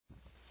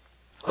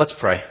Let's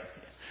pray.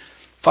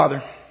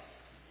 Father,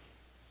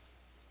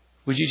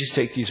 would you just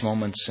take these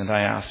moments, and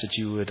I ask that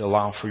you would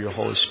allow for your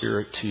Holy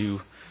Spirit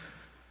to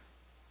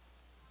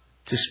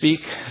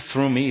speak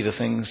through me the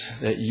things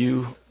that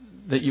you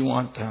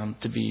want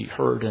to be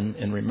heard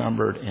and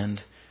remembered,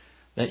 and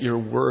that your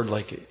word,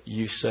 like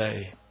you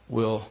say,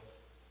 will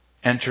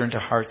enter into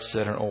hearts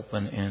that are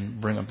open and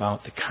bring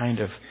about the kind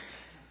of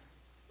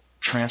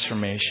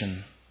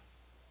transformation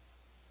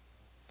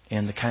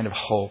and the kind of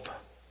hope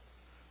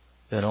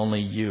that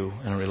only you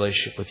in a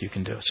relationship with you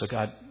can do. So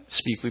God,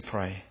 speak, we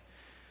pray.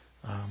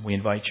 We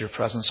invite your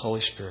presence,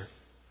 Holy Spirit.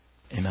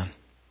 Amen.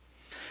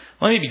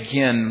 Let me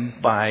begin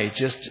by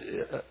just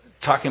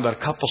talking about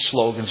a couple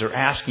slogans, or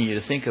asking you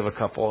to think of a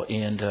couple.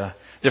 And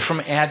they're from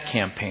ad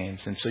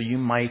campaigns. And so you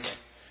might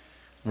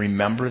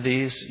remember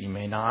these. You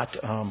may not.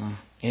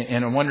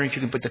 And I'm wondering if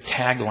you can put the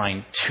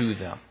tagline to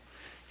them.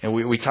 And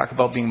we talk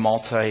about being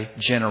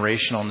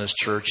multi-generational in this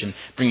church and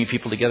bringing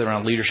people together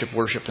around leadership,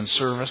 worship, and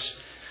service.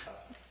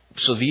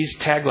 So these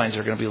taglines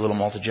are going to be a little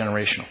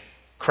multi-generational.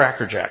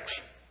 Cracker Jacks.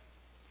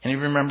 Any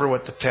remember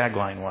what the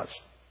tagline was?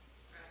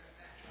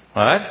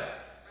 What?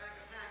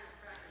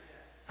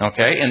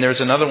 Okay, and there's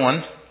another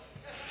one.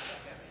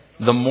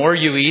 The more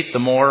you eat, the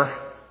more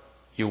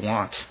you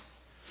want.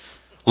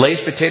 Lay's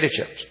potato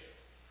chips.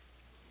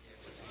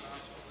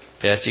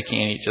 Bet you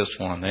can't eat just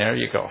one. There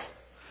you go.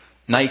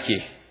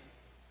 Nike.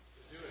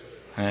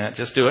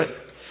 Just do it.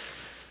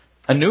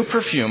 A new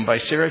perfume by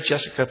Sarah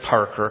Jessica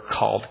Parker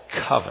called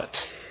Covet.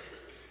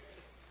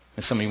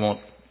 And some of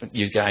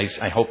you guys,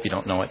 I hope you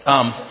don't know it.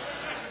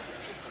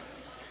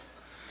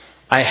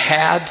 I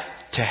had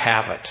to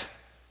have it.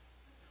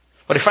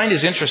 What I find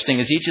is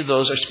interesting is each of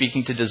those are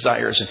speaking to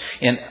desires,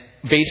 and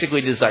basically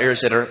desires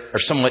that are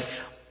somewhat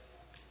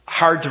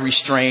hard to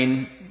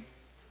restrain,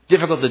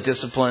 difficult to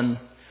discipline.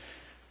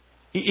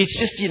 It's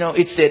just,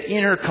 it's that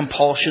inner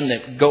compulsion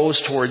that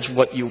goes towards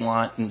what you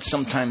want, and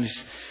sometimes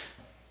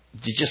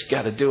you just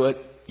got to do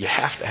it. You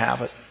have to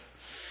have it.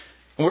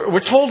 We're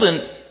told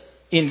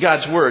in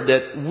God's Word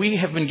that we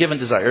have been given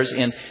desires,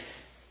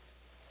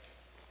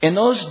 and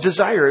those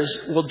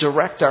desires will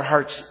direct our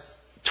hearts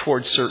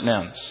towards certain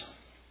ends.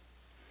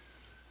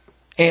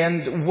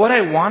 And what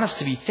I want us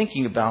to be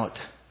thinking about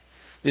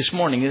this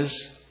morning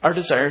is our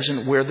desires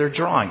and where they're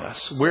drawing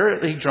us. Where are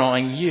they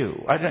drawing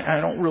you? I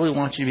don't really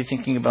want you to be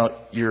thinking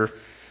about the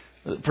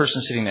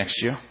person sitting next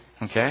to you,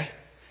 okay?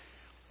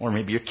 Or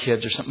maybe your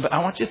kids or something. But I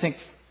want you to think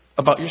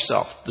about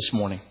yourself this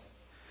morning.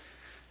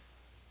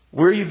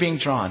 Where are you being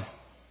drawn?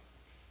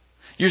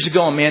 Years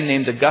ago, a man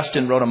named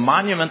Augustine wrote a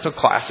monumental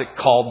classic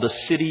called The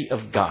City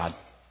of God.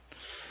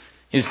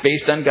 It's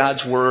based on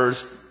God's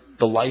words,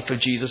 the life of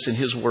Jesus and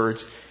his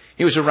words.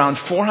 It was around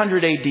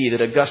 400 AD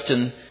that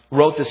Augustine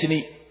wrote this.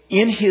 And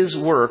in his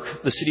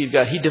work, The City of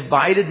God, he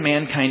divided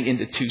mankind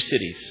into two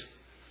cities.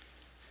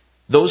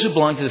 Those who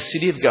belong to the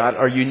city of God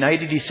are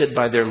united, he said,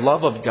 by their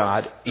love of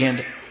God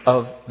and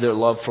of their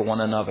love for one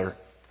another.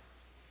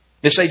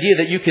 This idea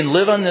that you can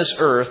live on this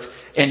earth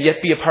and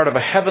yet be a part of a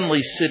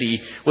heavenly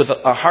city with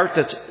a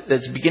heart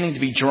that's beginning to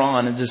be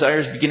drawn and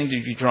desires beginning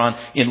to be drawn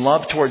in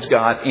love towards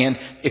God and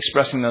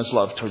expressing those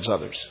love towards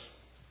others.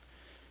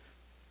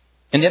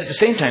 And yet at the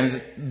same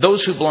time,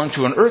 those who belong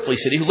to an earthly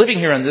city, who living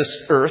here on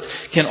this earth,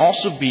 can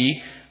also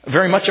be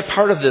very much a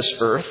part of this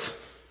earth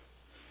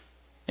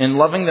in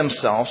loving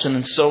themselves,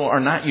 and so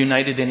are not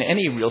united in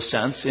any real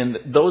sense. And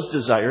those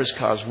desires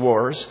cause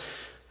wars.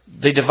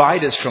 They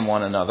divide us from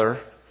one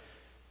another.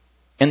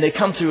 And they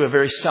come through a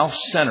very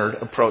self-centered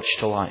approach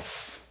to life.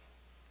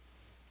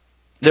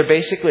 They're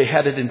basically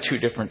headed in two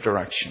different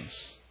directions.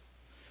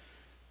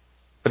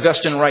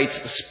 Augustine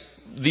writes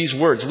these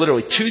words,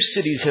 literally, two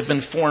cities have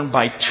been formed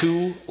by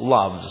two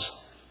loves.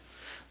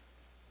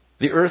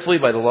 The earthly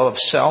by the love of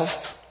self,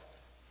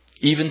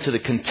 even to the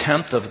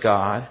contempt of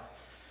God.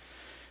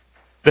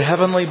 The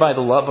heavenly by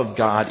the love of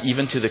God,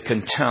 even to the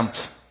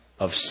contempt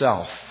of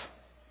self.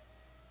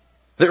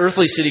 The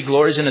earthly city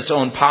glories in its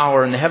own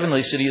power, and the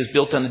heavenly city is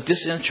built on a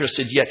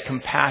disinterested yet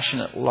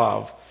compassionate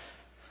love.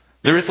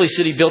 The earthly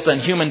city, built on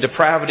human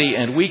depravity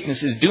and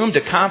weakness, is doomed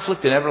to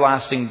conflict and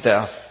everlasting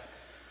death.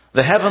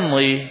 The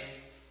heavenly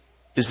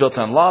is built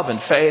on love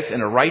and faith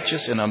in a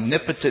righteous and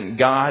omnipotent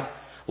God,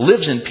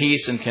 lives in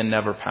peace and can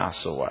never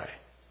pass away.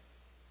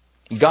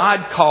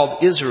 God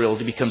called Israel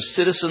to become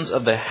citizens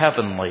of the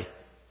heavenly,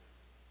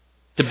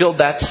 to build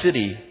that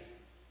city.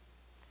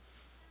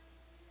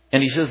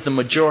 And he says the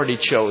majority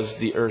chose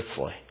the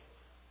earthly.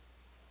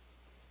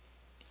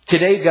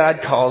 Today,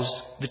 God calls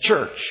the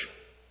church,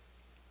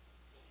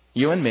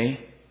 you and me,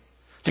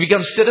 to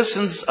become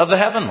citizens of the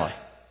heavenly.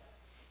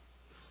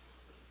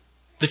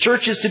 The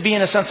church is to be,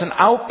 in a sense, an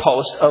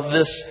outpost of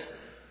this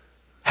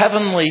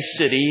heavenly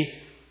city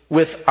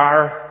with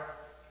our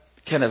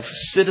kind of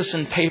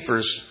citizen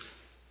papers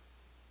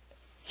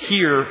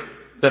here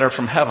that are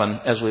from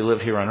heaven as we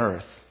live here on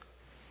earth.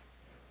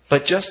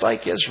 But just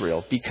like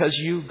Israel, because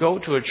you go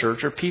to a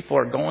church or people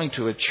are going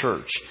to a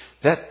church,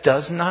 that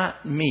does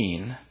not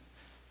mean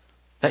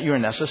that you're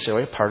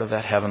necessarily a part of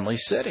that heavenly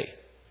city.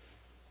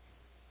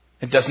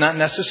 It does not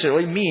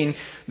necessarily mean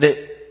that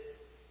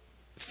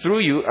through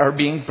you are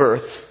being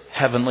birthed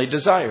heavenly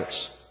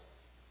desires.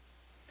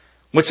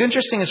 What's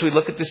interesting as we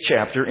look at this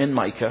chapter in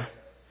Micah,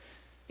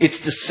 it's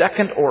the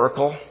second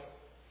oracle.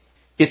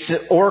 It's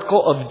the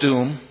oracle of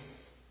doom.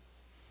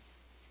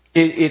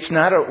 It's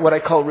not what I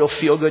call a real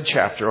feel-good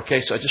chapter, okay?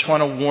 So I just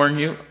want to warn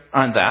you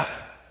on that.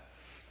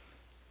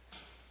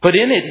 But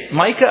in it,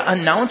 Micah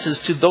announces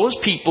to those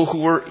people who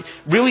were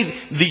really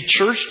the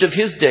church of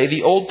his day,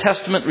 the Old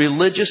Testament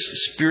religious,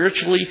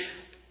 spiritually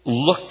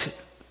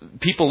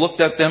people looked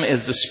at them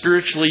as the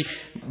spiritually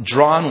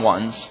drawn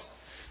ones.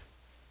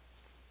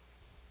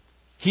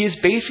 He is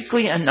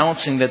basically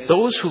announcing that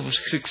those who have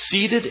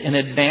succeeded and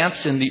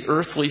advanced in the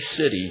earthly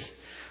city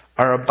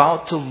are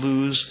about to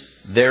lose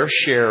their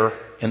share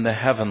in the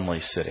heavenly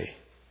city.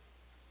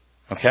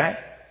 Okay?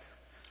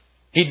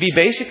 He'd be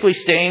basically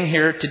staying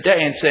here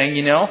today and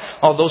saying,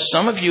 although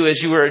some of you,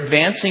 as you are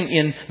advancing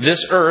in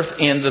this earth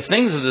and the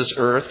things of this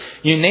earth,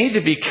 you need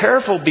to be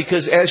careful,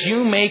 because as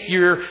you make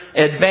your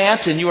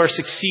advance and you are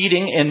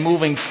succeeding and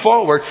moving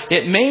forward,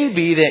 it may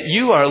be that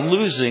you are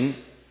losing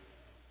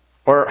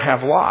or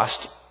have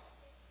lost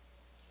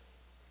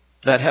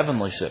that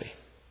heavenly city.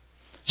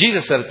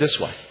 Jesus said it this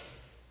way: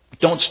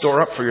 don't store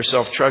up for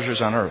yourself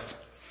treasures on earth,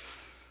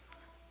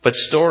 but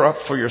store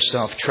up for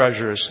yourself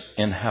treasures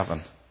in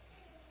heaven.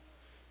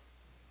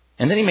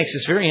 And then he makes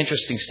this very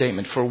interesting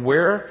statement: for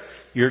where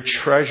your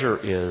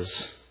treasure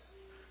is,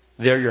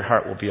 there your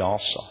heart will be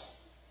also.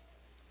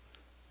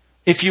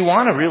 If you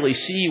want to really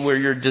see where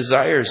your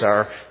desires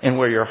are and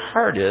where your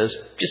heart is,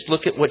 just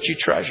look at what you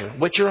treasure,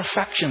 what your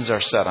affections are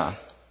set on.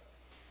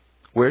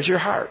 Where's your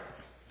heart?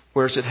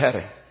 Where's it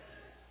heading?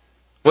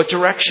 What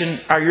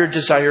direction are your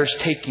desires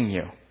taking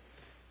you?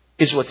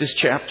 Is what this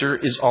chapter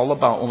is all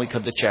about when we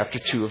come to chapter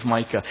 2 of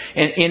Micah.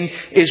 And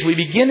as we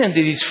begin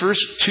into these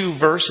first 2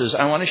 verses,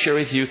 I want to share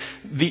with you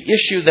the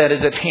issue that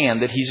is at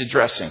hand that he's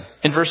addressing.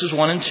 In verses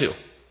 1 and 2,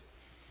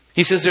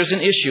 he says there's an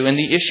issue, and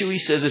the issue, he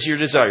says, is your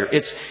desire.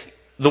 It's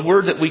the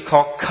word that we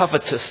call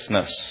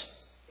covetousness.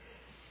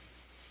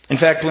 In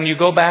fact, when you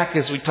go back,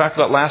 as we talked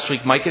about last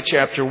week, Micah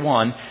chapter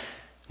 1,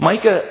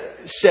 Micah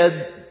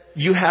said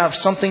you have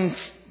something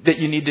that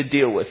you need to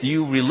deal with.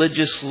 You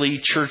religiously,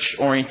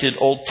 church-oriented,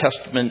 Old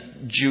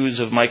Testament Jews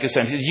of Micah's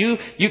time. He says,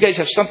 you guys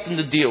have something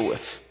to deal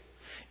with.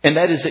 And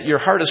that is that your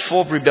heart is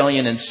full of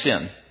rebellion and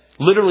sin.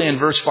 Literally in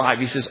verse 5,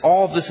 he says,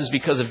 all of this is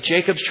because of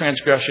Jacob's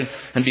transgression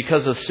and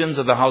because of the sins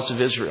of the house of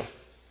Israel.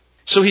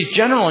 So he's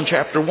general in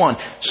chapter 1.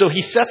 So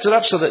he sets it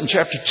up so that in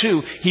chapter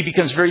 2, he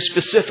becomes very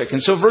specific.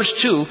 And so verse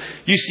 2,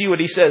 you see what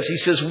he says. He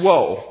says,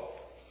 woe.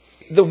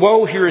 The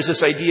woe here is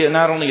this idea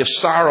not only of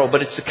sorrow,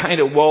 but it's the kind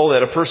of woe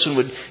that a person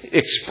would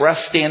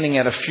express standing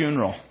at a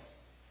funeral.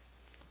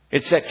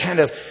 It's that kind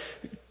of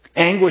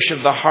anguish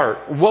of the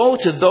heart. Woe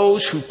to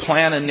those who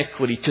plan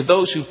iniquity, to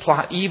those who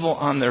plot evil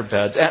on their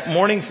beds. At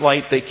morning's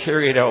light, they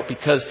carry it out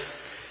because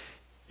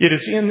it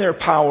is in their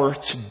power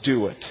to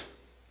do it.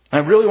 I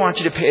really want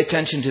you to pay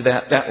attention to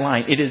that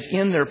line. It is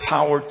in their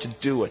power to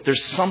do it.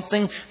 There's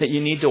something that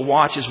you need to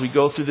watch as we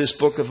go through this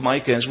book of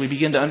Micah, as we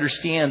begin to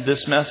understand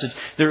this message.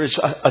 There is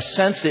a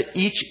sense that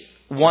each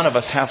one of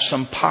us have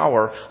some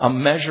power, a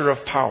measure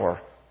of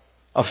power,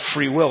 of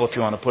free will, if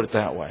you want to put it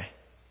that way,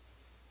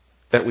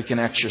 that we can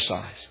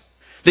exercise.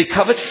 They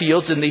covet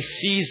fields and they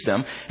seize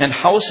them, and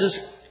houses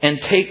and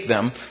take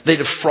them. They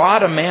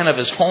defraud a man of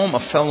his home,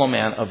 a fellow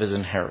man of his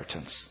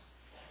inheritance.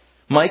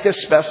 Micah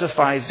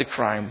specifies the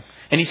crime.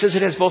 And he says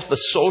it has both the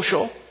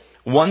social,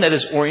 one that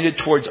is oriented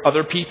towards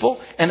other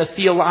people, and a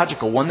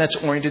theological, one that's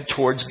oriented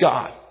towards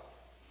God.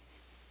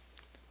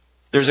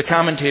 There's a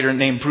commentator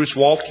named Bruce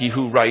Waltke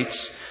who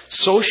writes,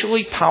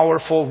 socially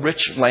powerful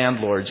rich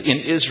landlords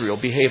in Israel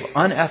behave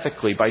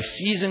unethically by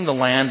seizing the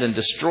land and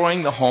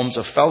destroying the homes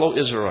of fellow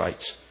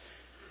Israelites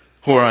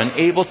who are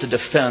unable to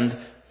defend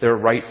their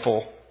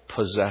rightful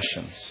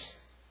possessions.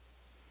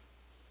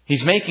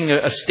 He's making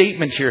a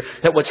statement here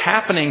that what's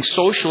happening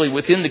socially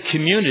within the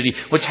community,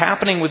 what's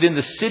happening within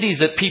the cities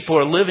that people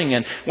are living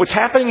in, what's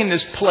happening in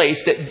this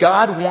place that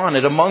God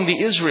wanted among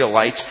the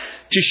Israelites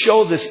to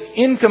show this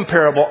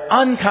incomparable,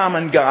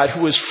 uncommon God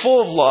who is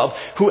full of love,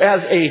 who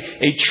has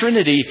a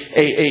trinity,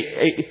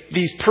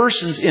 these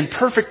persons in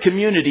perfect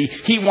community.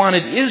 He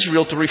wanted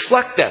Israel to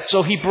reflect that.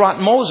 So he brought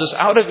Moses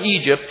out of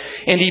Egypt,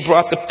 and he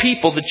brought the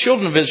people, the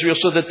children of Israel,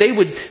 so that they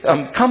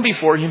would come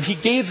before him. He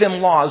gave them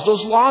laws.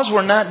 Those laws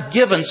were not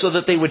given so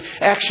that they would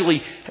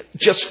actually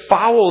just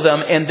follow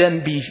them and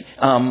then be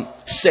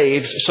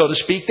saved, so to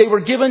speak. They were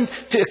given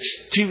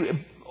to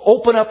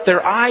open up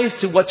their eyes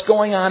to what's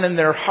going on in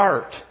their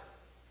heart,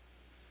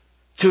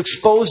 to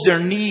expose their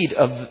need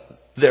of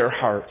their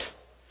heart.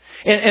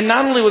 And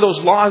not only were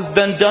those laws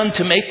then done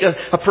to make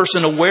a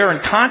person aware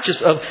and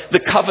conscious of the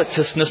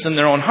covetousness in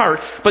their own heart,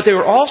 but they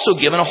were also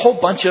given a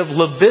whole bunch of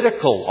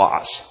Levitical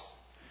laws.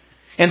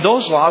 And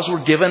those laws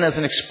were given as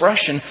an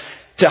expression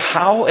to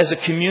how, as a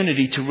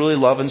community, to really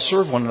love and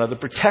serve one another,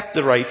 protect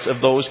the rights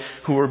of those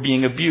who were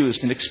being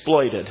abused and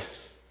exploited.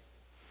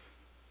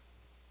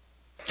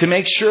 To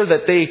make sure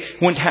that they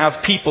wouldn't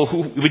have people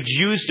who would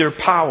use their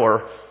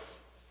power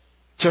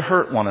to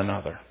hurt one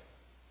another.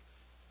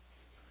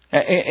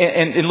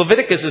 And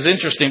Leviticus is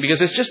interesting because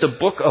it's just a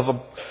book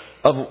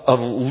of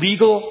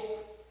legal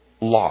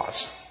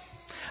laws.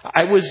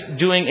 I was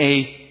doing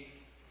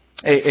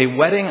a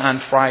wedding on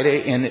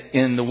Friday, and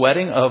in the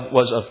wedding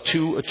was of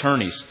two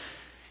attorneys.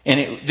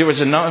 And there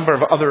was a number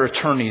of other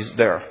attorneys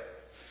there.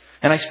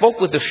 And I spoke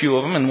with a few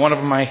of them, and one of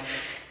them I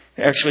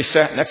actually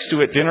sat next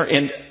to at dinner.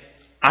 And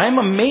I'm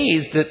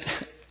amazed at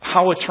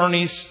how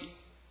attorneys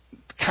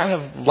kind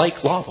of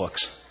like law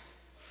books.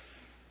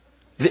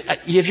 Have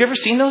you ever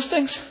seen those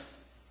things?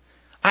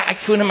 I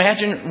couldn't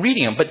imagine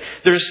reading them. But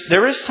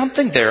there is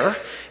something there.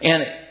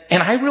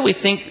 And I really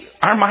think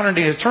our modern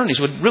day attorneys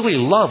would really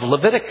love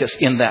Leviticus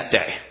in that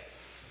day.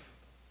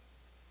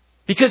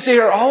 Because they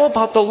are all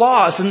about the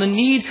laws and the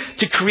need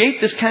to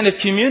create this kind of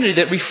community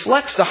that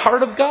reflects the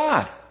heart of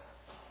God.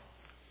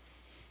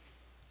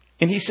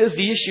 And he says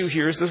the issue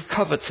here is of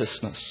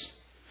covetousness.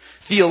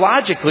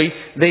 Theologically,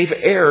 they've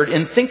erred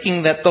in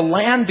thinking that the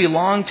land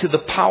belonged to the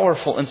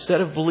powerful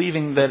instead of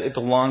believing that it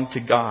belonged to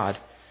God.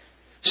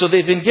 So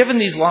they've been given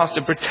these laws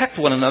to protect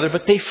one another,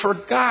 but they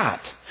forgot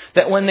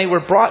that when they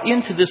were brought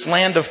into this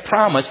land of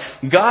promise,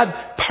 God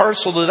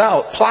parceled it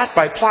out, plot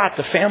by plot,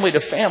 to family,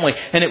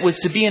 and it was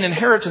to be an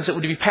inheritance that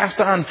would be passed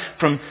on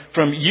from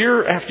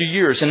year after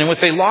years. And then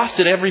if they lost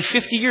it every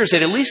 50 years,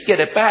 they'd at least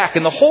get it back.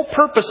 And the whole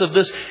purpose of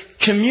this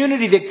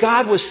community that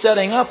God was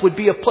setting up would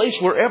be a place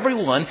where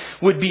everyone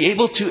would be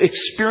able to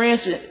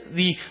experience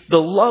the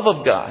love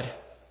of God.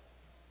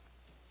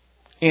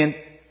 And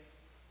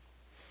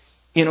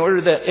in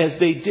order that as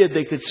they did,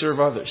 they could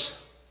serve others.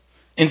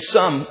 In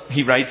some,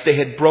 he writes, they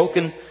had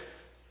broken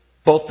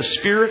both the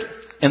spirit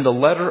and the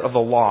letter of the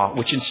law,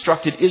 which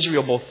instructed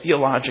Israel both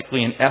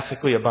theologically and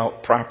ethically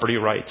about property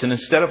rights. And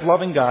instead of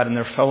loving God and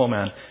their fellow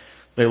men,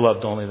 they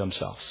loved only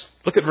themselves.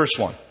 Look at verse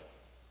 1.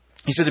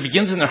 He said it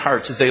begins in their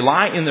hearts as they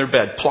lie in their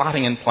bed,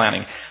 plotting and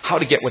planning how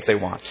to get what they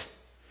want.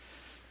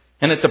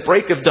 And at the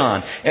break of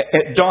dawn,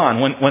 at dawn,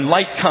 when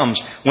light comes,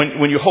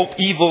 when you hope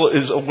evil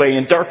is away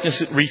and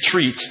darkness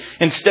retreats,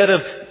 instead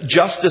of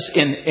justice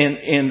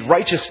and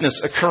righteousness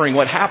occurring,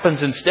 what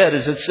happens instead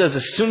is it says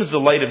as soon as the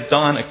light of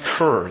dawn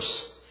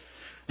occurs,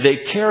 they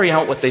carry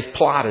out what they've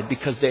plotted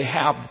because they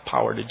have the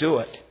power to do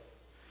it.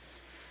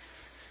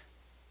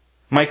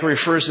 Micah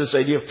refers to this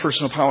idea of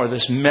personal power,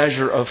 this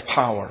measure of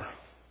power.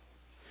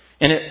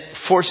 And it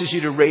forces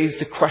you to raise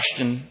the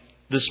question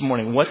this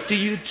morning, what do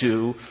you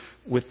do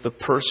with the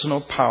personal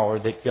power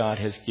that God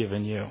has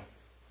given you?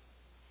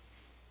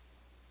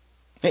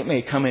 It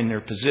may come in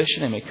your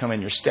position, it may come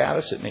in your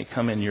status, it may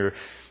come in your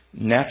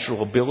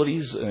natural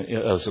abilities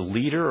as a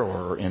leader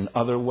or in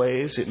other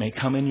ways. It may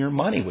come in your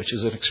money, which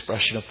is an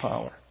expression of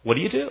power. What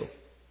do you do?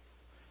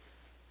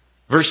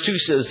 Verse 2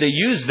 says they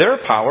use their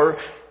power,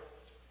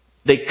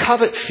 they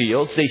covet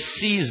fields, they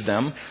seize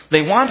them,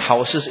 they want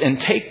houses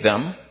and take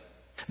them.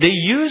 They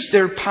use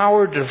their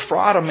power to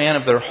defraud a man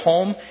of their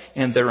home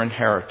and their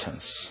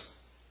inheritance.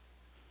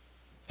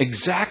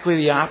 Exactly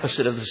the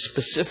opposite of the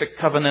specific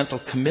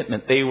covenantal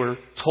commitment they were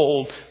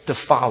told to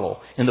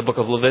follow in the book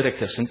of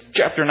Leviticus. In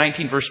chapter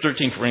 19, verse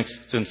 13, for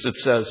instance, it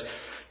says,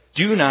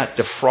 "Do not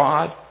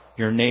defraud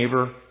your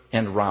neighbor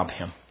and rob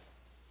him."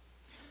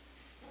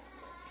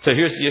 So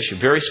here's the issue,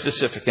 very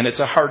specific, and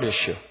it's a hard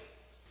issue.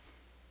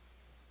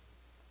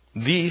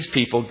 These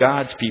people,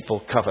 God's people,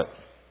 covet.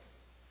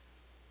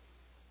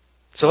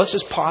 So let's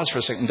just pause for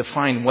a second to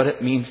define what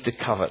it means to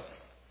covet.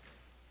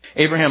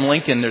 Abraham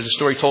Lincoln, there's a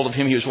story told of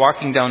him. He was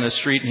walking down the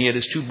street and he had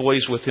his two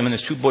boys with him, and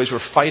his two boys were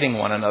fighting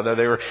one another.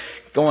 They were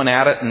going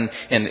at it,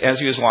 and as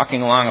he was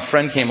walking along, a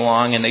friend came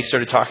along and they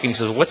started talking. He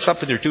says, "What's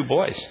up with your two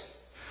boys?"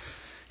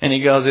 And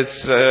he goes,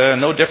 "It's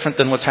no different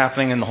than what's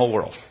happening in the whole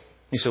world."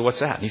 He said, "What's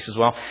that?" And he says,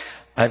 "Well,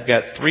 I've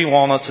got 3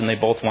 walnuts and they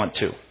both want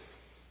 2.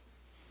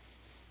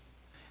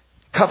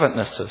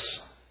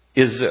 Covetousness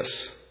is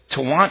this: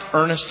 to want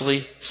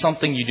earnestly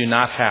something you do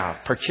not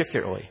have,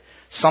 particularly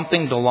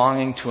something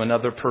belonging to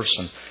another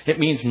person. It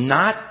means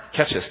not,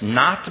 catch this,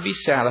 not to be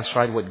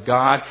satisfied with what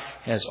God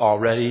has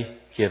already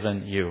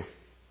given you.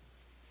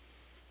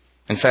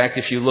 In fact,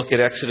 if you look at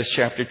Exodus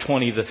chapter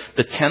 20,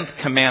 the 10th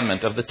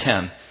commandment of the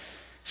 10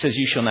 says,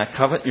 "You shall not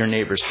covet your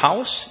neighbor's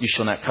house, you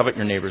shall not covet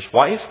your neighbor's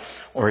wife,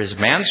 or his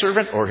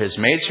manservant, or his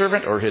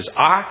maidservant, or his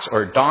ox,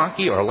 or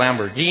donkey, or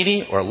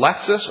Lamborghini, or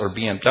Lexus, or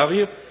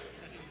BMW,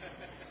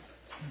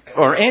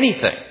 or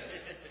anything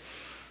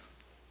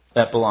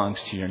that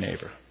belongs to your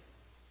neighbor."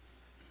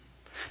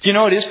 Do you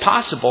know, it is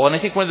possible, and I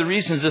think one of the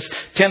reasons this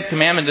 10th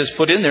commandment is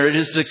put in there, it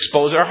is to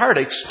expose our heart,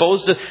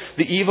 expose the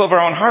evil of our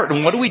own heart.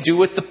 And what do we do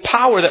with the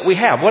power that we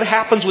have? What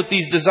happens with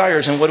these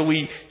desires, and what do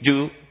we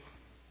do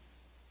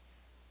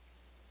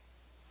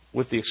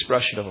with the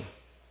expression of them?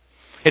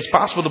 It's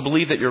possible to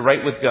believe that you're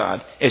right with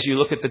God as you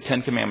look at the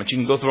 10 commandments. You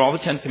can go through all the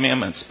 10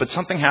 commandments, but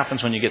something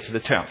happens when you get to the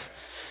 10th.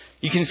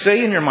 You can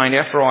say in your mind,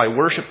 after all, I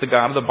worship the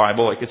God of the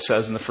Bible, like it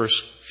says in the first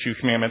few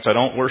commandments. I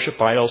don't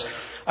worship idols.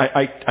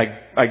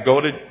 I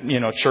go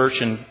to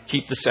church and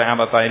keep the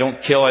Sabbath. I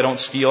don't kill. I don't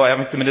steal. I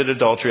haven't committed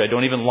adultery. I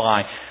don't even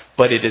lie.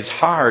 But it is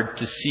hard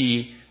to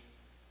see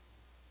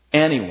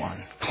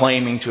anyone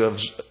claiming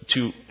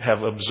to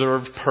have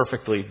observed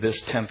perfectly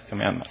this 10th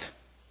commandment.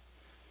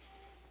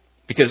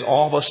 Because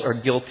all of us are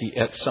guilty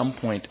at some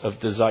point of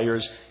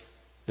desires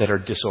that are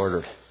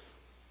disordered.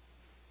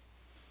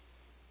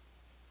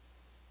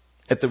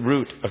 At the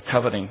root of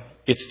coveting,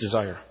 it's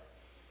desire.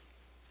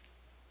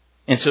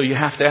 And so you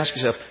have to ask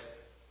yourself,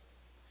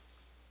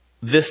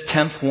 this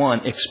 10th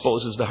one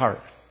exposes the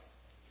heart.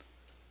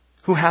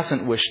 Who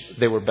hasn't wished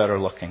they were better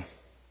looking?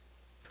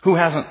 Who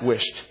hasn't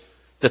wished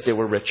that they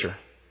were richer?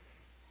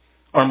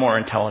 Or more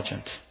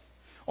intelligent?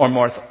 Or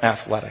more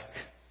athletic?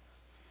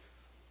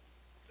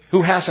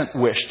 Who hasn't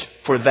wished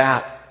for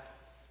that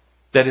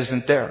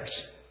isn't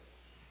theirs?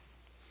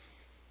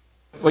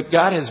 What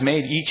God has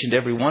made each and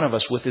every one of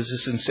us with is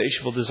this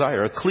insatiable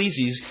desire.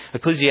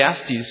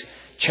 Ecclesiastes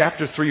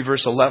chapter 3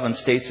 verse 11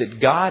 states that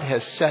God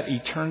has set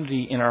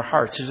eternity in our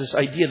hearts. There's this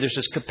idea, there's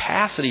this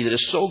capacity that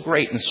is so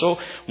great and so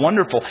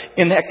wonderful.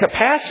 And that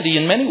capacity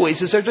in many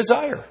ways is our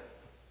desire.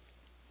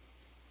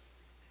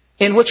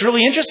 And what's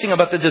really interesting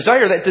about the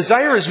desire, that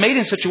desire is made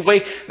in such a way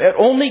that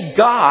only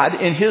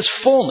God in His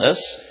fullness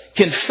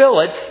can fill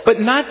it, but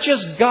not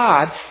just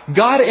God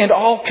and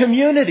all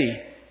community.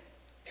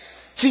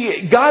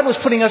 See, God was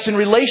putting us in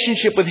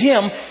relationship with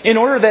Him in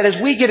order that as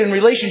we get in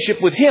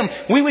relationship with Him,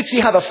 we would see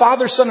how the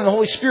Father, Son, and the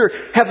Holy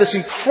Spirit have this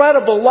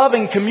incredible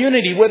loving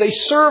community where they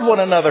serve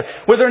one another,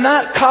 where they're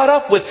not caught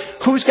up with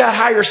who's got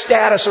higher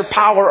status or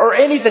power or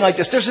anything like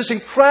this. There's this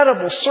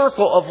incredible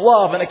circle of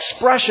love and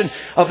expression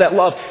of that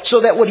love,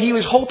 so that what He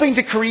was hoping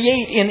to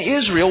create in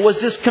Israel was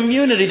this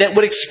community that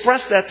would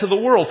express that to the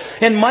world.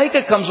 And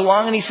Micah comes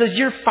along and he says,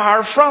 you're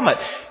far from it.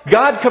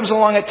 God comes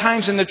along at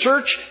times in the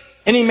church,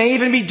 and He may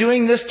even be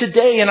doing this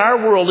today in our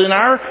world, in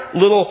our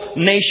little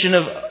nation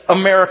of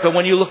America,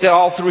 when you look at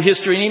all through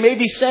history. And He may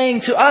be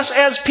saying to us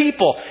as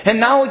people, and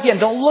now again,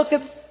 don't look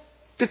at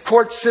the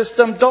court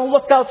system, don't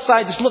look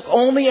outside, just look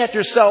only at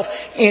yourself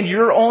and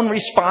your own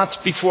response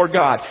before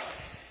God.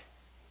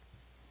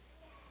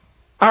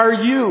 Are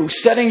you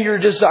setting your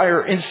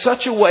desire in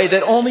such a way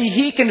that only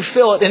He can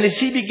fill it? And as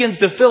He begins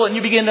to fill it, and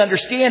you begin to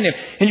understand Him,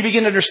 and you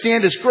begin to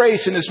understand His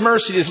grace and His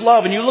mercy, His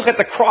love, and you look at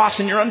the cross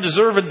and your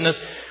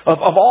undeservedness of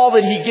all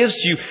that He gives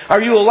to you,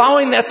 are you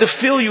allowing that to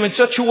fill you in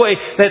such a way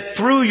that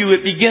through you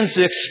it begins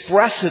to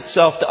express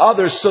itself to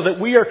others, so that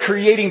we are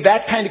creating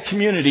that kind of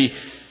community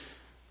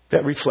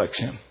that reflects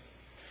Him?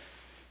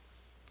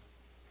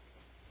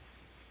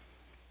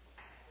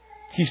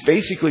 He's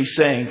basically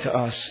saying to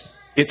us,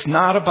 it's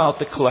not about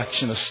the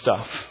collection of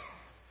stuff.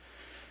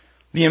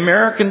 The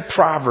American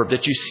proverb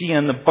that you see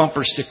on the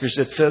bumper stickers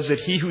that says that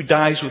he who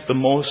dies with the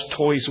most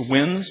toys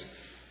wins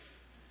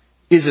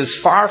is as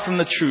far from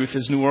the truth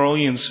as New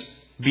Orleans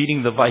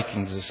beating the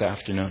Vikings this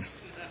afternoon.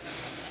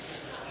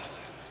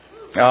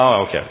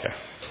 Oh, okay.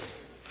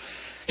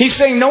 He's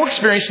saying no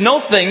experience,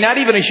 no thing, not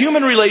even a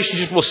human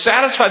relationship will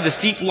satisfy this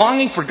deep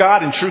longing for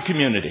God and true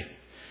community.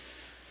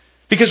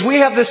 Because we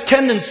have this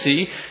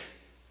tendency,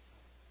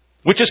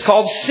 which is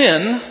called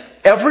sin,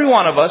 every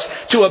one of us,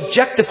 to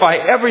objectify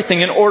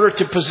everything in order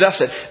to possess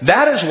it.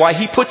 That is why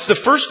He puts the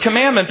first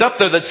commandment up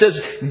there that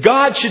says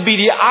God should be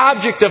the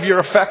object of your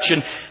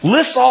affection.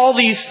 Lists all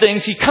these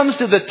things. He comes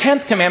to the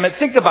 10th commandment.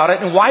 Think about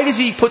it. And why does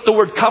He put the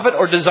word covet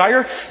or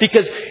desire?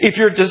 Because if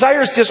your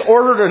desire is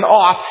disordered and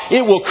off,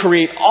 it will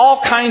create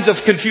all kinds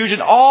of confusion.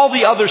 All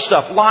the other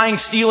stuff, lying,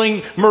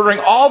 stealing, murdering,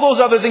 all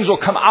those other things will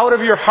come out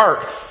of your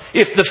heart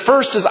if the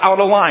first is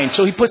out of line.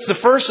 So He puts the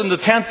first and the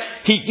 10th,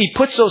 he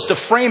puts those to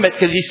frame it,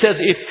 because He says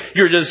if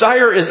your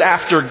desire is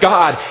after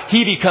God,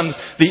 He becomes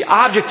the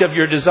object of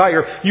your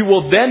desire. You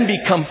will then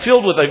become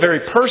filled with a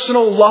very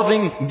personal,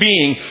 loving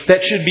being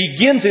that should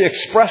begin to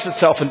express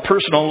itself in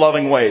personal,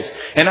 loving ways.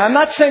 And I'm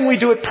not saying we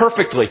do it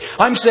perfectly.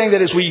 I'm saying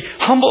that as we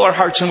humble our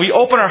hearts and we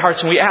open our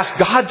hearts and we ask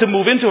God to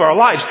move into our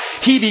lives,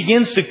 He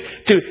begins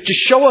to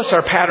show us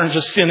our patterns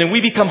of sin, and we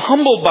become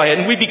humbled by it,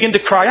 and we begin to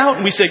cry out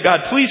and we say,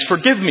 God, please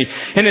forgive me.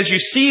 And as you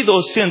see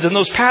those sins and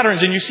those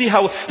patterns, and you see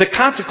how the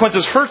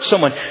consequences hurt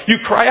someone, you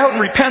cry out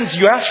and repent.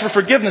 You ask for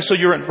forgiveness, so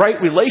you're in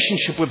right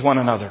relationship with one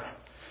another.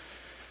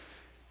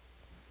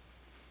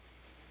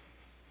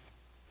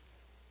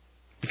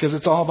 Because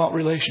it's all about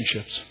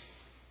relationships.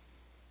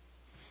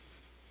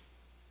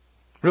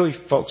 Really,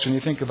 folks, when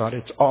you think about it,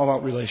 it's all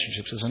about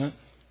relationships, isn't it?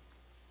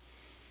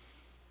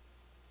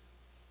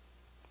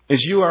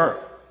 As you are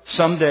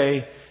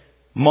someday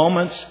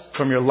moments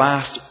from your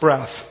last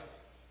breath,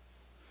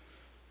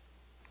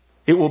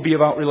 it will be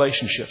about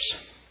relationships.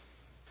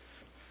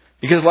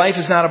 Because life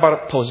is not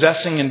about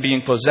possessing and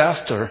being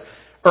possessed, or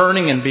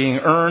earning and being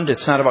earned.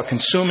 It's not about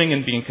consuming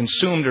and being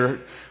consumed,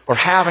 or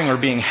having or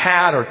being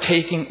had, or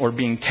taking or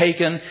being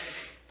taken.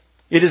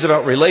 It is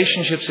about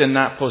relationships and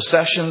not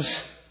possessions.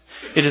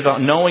 It is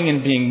about knowing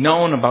and being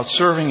known, about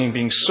serving and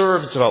being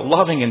served. It's about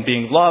loving and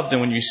being loved. And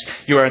when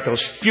you are at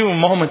those few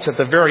moments at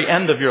the very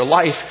end of your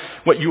life,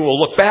 what you will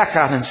look back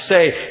on and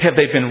say, have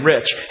they been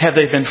rich? Have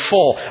they been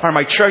full? Are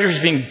my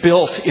treasures being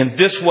built in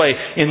this way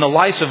in the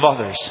lives of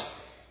others?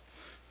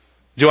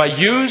 Do I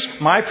use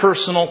my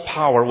personal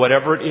power,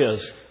 whatever it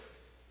is,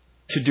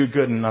 to do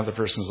good in another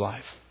person's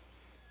life?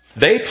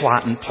 They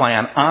plot and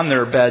plan on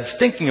their beds,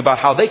 thinking about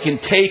how they can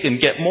take and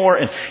get more.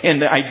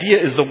 And the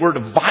idea is the word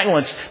of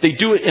violence. They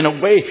do it in a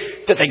way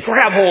that they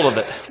grab hold of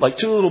it, like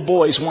two little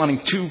boys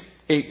wanting two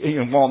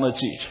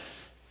walnuts each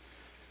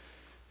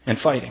and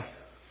fighting.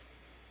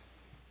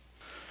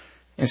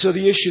 And so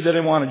the issue that I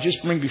want to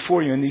just bring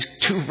before you in these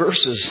two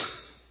verses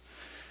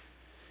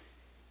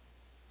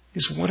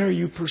is, what are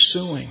you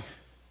pursuing?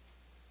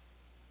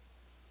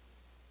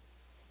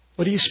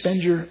 What do you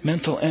spend your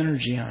mental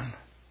energy on?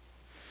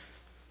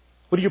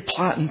 What do you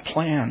plot and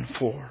plan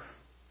for?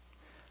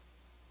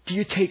 Do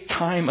you take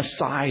time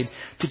aside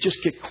to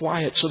just get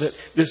quiet so that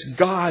this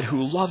God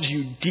who loves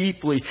you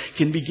deeply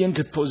can begin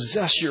to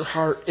possess your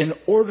heart and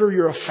order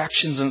your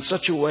affections in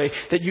such a way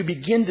that you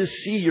begin to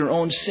see your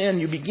own sin?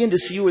 You begin to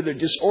see where they're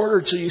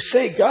disordered. So you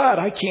say, God,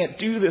 I can't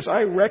do this.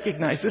 I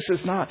recognize this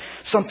is not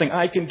something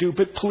I can do,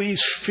 but please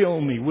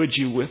fill me, would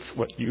you, with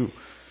what you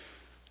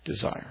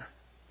desire.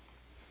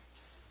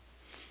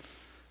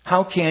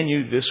 How can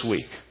you this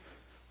week,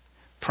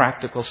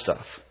 practical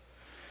stuff,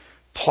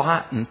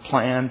 plot and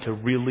plan to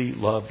really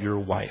love your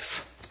wife?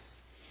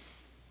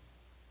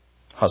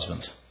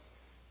 Husbands.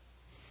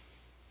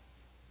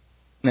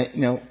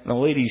 Now,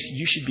 ladies,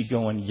 you should be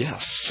going,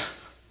 yes.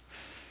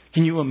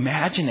 Can you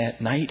imagine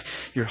at night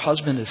your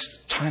husband is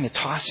kind of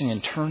tossing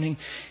and turning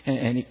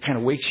and it kind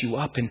of wakes you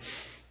up and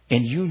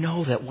you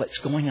know that what's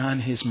going on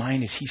in his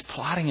mind is he's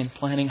plotting and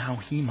planning how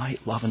he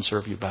might love and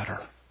serve you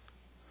better.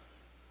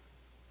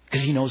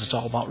 Because he knows it's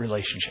all about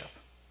relationship.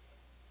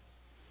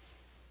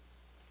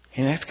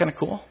 And that's kind of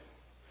cool.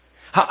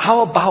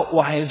 How about,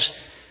 wives,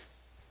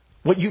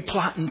 what you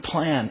plot and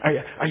plan?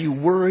 Are you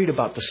worried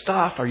about the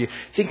stuff? Are you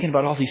thinking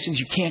about all these things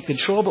you can't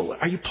control?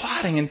 But are you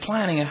plotting and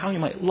planning on how you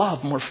might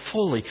love more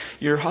fully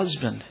your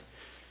husband?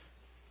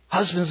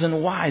 Husbands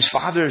and wives,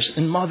 fathers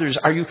and mothers,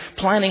 are you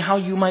planning how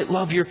you might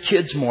love your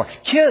kids more?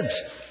 Kids,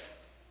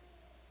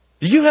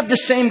 you have the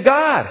same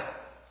God.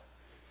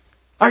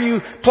 Are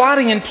you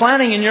plotting and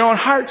planning in your own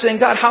heart saying,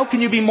 God, how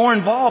can you be more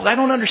involved? I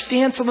don't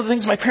understand some of the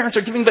things my parents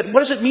are giving, but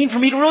what does it mean for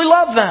me to really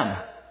love them?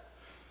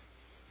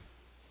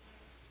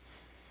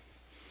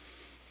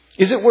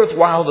 Is it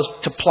worthwhile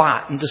to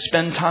plot and to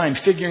spend time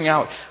figuring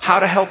out how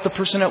to help the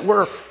person at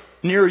work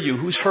near you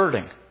who's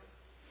hurting?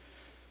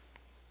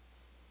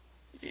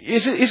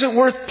 Is it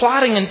worth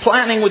plotting and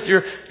planning with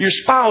your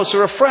spouse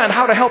or a friend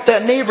how to help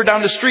that neighbor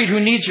down the street who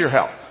needs your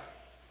help?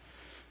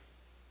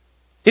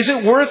 Is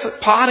it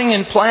worth plotting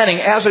and planning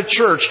as a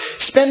church,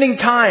 spending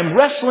time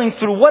wrestling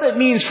through what it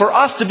means for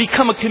us to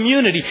become a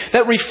community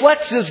that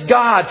reflects this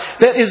God,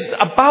 that is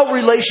about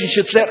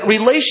relationships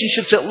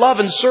that love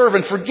and serve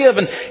and forgive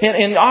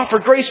and offer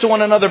grace to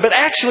one another, but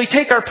actually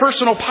take our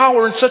personal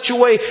power in such a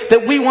way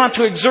that we want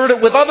to exert it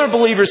with other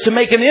believers to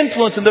make an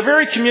influence in the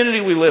very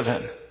community we live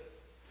in?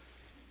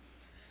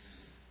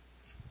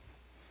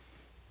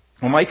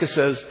 Well, Micah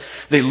says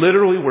they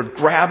literally were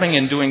grabbing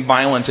and doing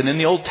violence. And in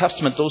the Old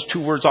Testament, those two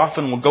words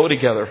often will go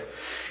together.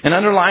 And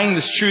underlying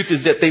this truth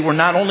is that they were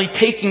not only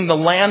taking the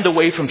land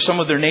away from some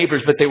of their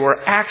neighbors, but they were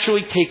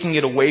actually taking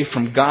it away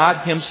from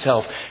God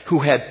Himself,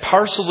 who had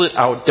parceled it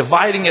out,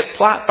 dividing it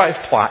plot by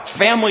plot,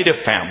 family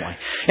to family.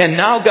 And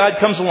now God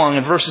comes along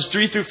in verses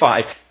 3 through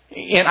 5.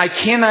 And I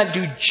cannot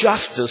do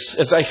justice,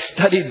 as I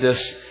studied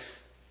this,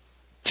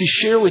 to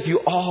share with you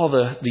all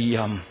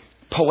the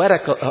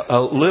poetic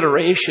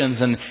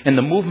alliterations and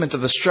the movement of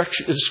the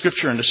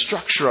Scripture and the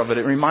structure of it.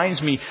 It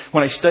reminds me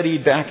when I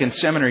studied back in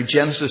seminary,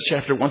 Genesis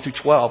chapter 1 through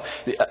 12.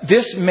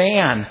 This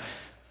man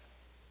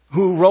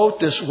who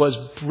wrote this was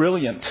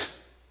brilliant.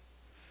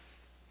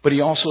 But he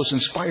also was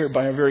inspired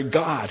by a very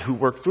God who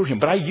worked through him.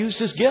 But I used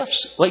his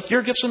gifts, like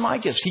your gifts and my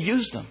gifts. He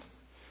used them.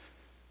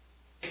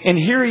 And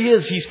here he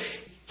is.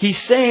 He's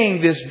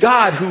saying this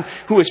God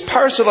who has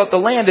parceled out the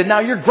land, and now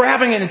you're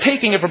grabbing it and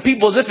taking it from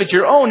people as if it's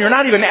your own. You're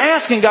not even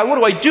asking God, what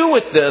do I do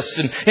with this?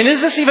 And is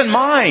this even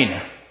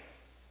mine?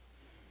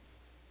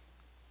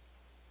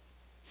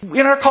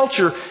 In our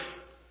culture,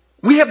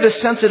 we have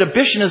this sense that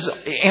ambition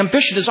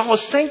is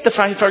always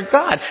sanctifying for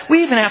God.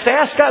 We even have to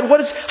ask God,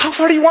 how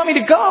far do you want me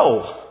to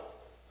go?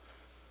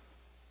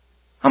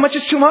 How much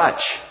is too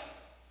much?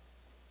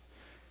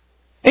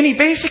 And he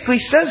basically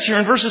says here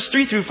in verses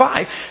 3 through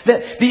 5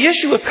 that the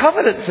issue of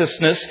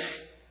covetousness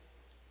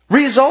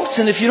results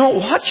in, if you don't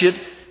watch it,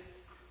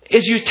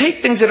 is you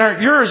take things that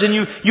aren't yours and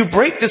you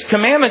break this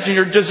commandment and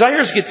your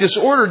desires get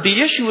disordered.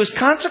 The issue is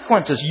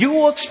consequences. You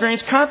will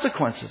experience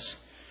consequences.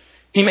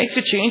 He makes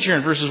a change here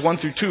in verses 1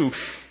 through 2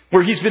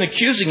 where he's been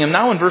accusing him.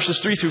 Now in verses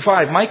 3 through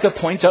 5, Micah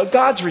points out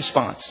God's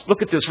response.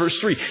 Look at this, verse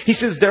 3. He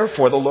says,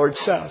 therefore the Lord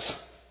says.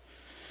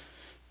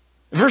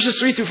 Verses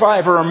 3 through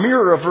 5 are a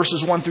mirror of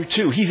verses 1 through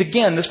 2.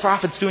 This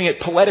prophet's doing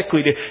it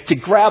poetically to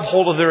grab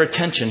hold of their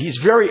attention. He's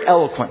very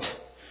eloquent.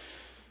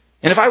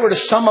 And if I were to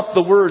sum up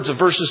the words of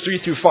verses 3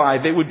 through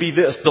 5, they would be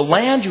this. The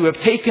land you have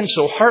taken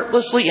so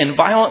heartlessly and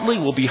violently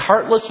will be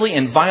heartlessly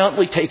and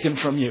violently taken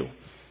from you.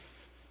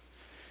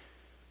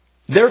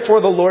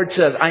 Therefore the Lord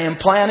says, I am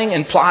planning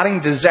and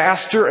plotting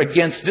disaster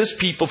against this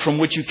people from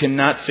which you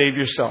cannot save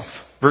yourself.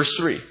 Verse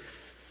 3.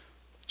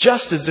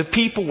 Just as the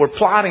people were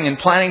plotting and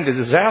planning the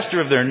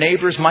disaster of their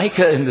neighbors,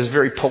 Micah, in this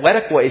very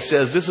poetic way,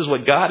 says this is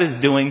what God is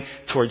doing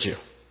towards you.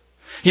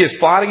 He is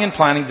plotting and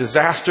planning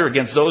disaster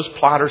against those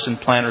plotters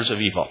and planners of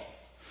evil.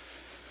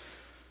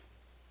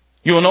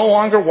 You will no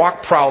longer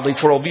walk proudly,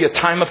 for it will be a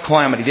time of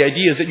calamity. The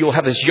idea is that you will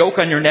have this yoke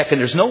on your neck, and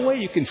there's no way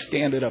you can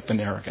stand it up in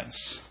arrogance.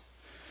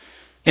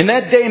 In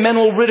that day, men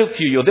will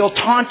ridicule you. They'll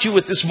taunt you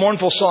with this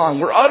mournful song.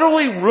 We're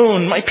utterly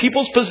ruined. My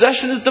people's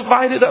possession is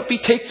divided up. He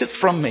takes it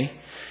from me.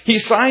 He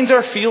assigns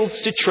our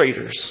fields to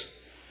traders.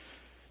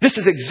 This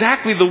is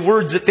exactly the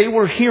words that they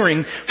were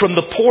hearing from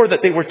the poor that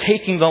they were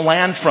taking the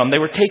land from. They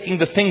were taking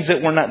the things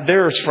that were not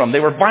theirs from.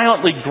 They were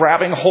violently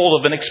grabbing hold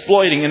of and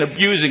exploiting and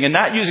abusing and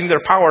not using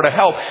their power to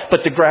help,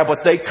 but to grab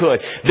what they could.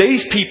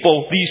 These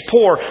people, these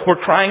poor, were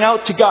crying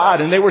out to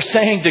God, and they were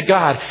saying to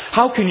God,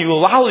 how can you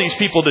allow these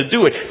people to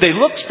do it? They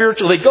look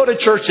spiritual, they go to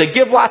church, they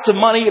give lots of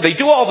money, they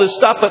do all this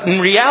stuff, but in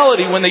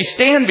reality, when they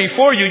stand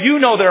before you, you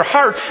know their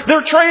heart.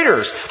 They're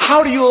traitors.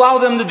 How do you allow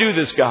them to do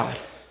this, God?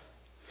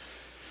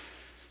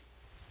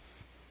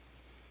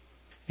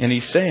 And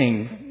he's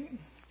saying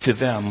to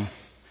them,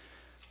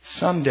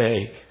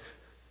 someday,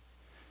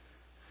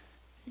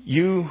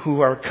 you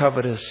who are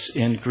covetous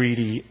and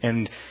greedy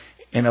and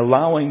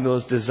allowing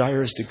those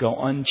desires to go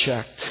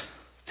unchecked,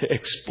 to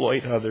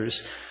exploit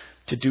others,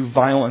 to do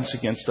violence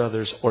against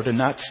others, or to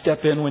not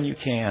step in when you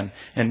can,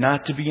 and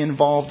not to be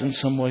involved in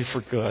some way for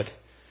good.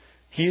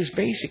 He is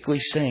basically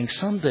saying,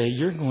 someday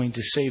you're going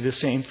to say the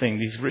same thing.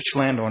 These rich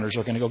landowners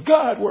are going to go,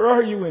 God, where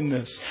are you in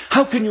this?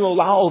 How can you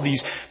allow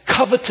these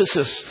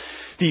covetousness,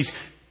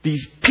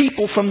 these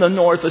people from the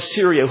north,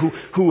 Assyria,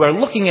 who are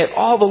looking at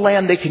all the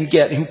land they can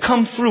get, who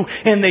come through,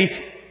 and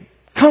they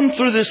come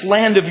through this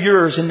land of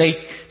yours, and they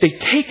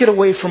take it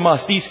away from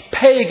us, these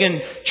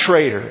pagan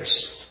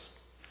traders.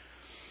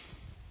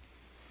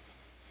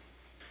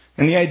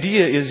 And the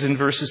idea is in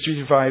verses 3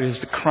 through 5 is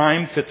the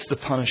crime fits the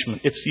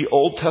punishment. It's the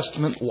Old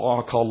Testament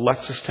law called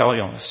lexis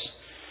talionis.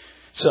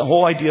 It's the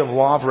whole idea of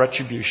law of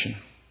retribution.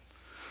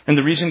 And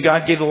the reason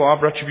God gave the law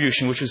of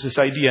retribution, which was this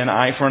idea, an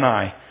eye for an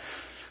eye,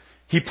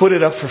 He put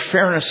it up for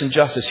fairness and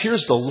justice.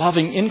 Here's the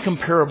loving,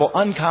 incomparable,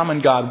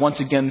 uncommon God once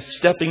again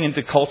stepping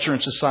into culture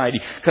and society.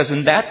 Because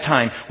in that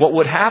time, what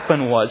would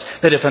happen was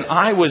that if an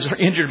eye was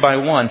injured by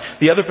one,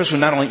 the other person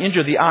would not only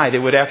injure the eye, they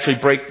would actually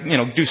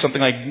do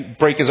something like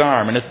break his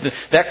arm. And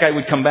that guy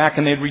would come back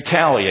and they'd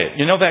retaliate.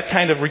 You know, that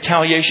kind of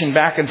retaliation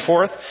back and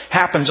forth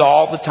happens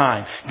all the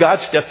time.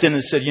 God stepped in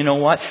and said, you know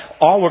what?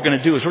 All we're going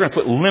to do is we're going to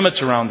put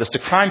limits around this. The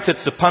crime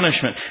fits the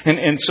punishment.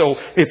 And so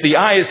if the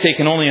eye is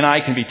taken, only an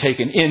eye can be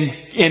taken.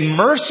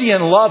 In mercy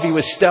and love, He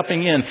was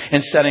stepping in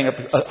and setting up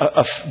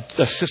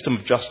a system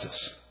of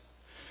justice.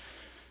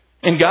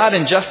 And God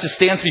in justice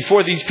stands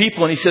before these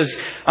people and He says,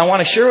 I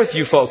want to share with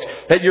you folks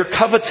that your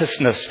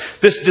covetousness,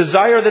 this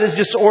desire that is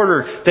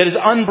disordered, that is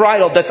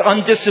unbridled, that's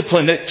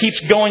undisciplined, that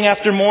keeps going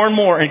after more and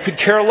more and could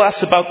care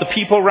less about the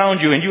people around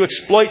you, and you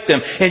exploit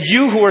them. And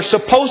you who are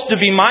supposed to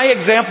be my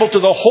example to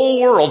the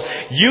whole world,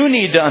 you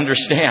need to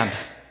understand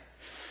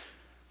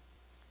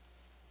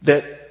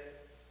that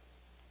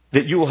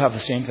you will have the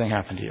same thing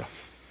happen to you.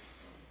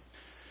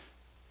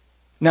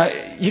 Now,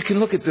 you can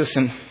look at this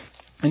and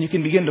you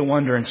can begin to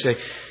wonder and say,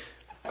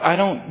 I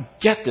don't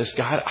get this,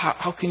 God.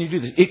 How can you do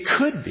this? It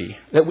could be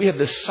that we have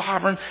this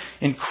sovereign,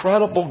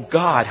 incredible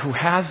God who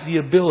has the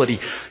ability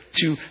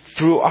to,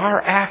 through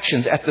our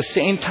actions, at the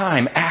same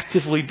time,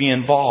 actively be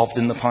involved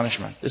in the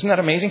punishment. Isn't that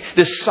amazing?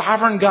 This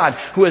sovereign God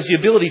who has the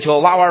ability to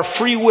allow our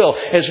free will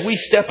as we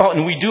step out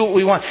and we do what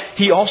we want.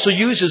 He also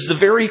uses the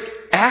very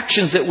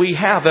actions that we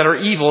have that are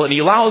evil, and He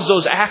allows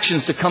those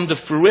actions to come to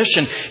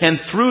fruition,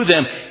 and through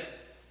them,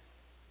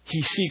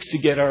 He seeks to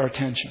get our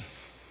attention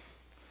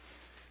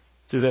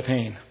through that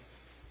pain.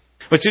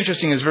 What's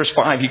interesting is verse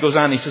 5. He goes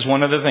on, he says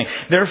one other thing.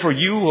 Therefore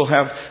you will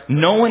have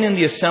no one in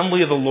the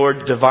assembly of the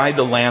Lord divide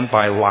the land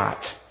by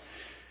lot.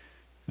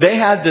 They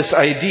had this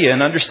idea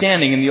and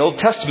understanding in the Old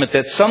Testament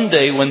that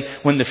someday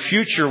when the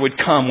future would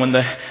come, when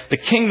the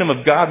kingdom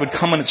of God would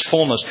come in its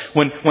fullness,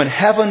 when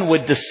heaven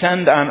would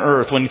descend on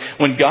earth,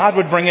 when God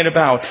would bring it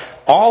about,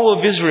 all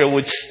of Israel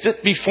would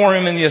sit before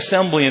Him in the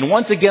assembly. And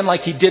once again,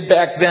 like He did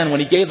back then when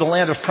He gave the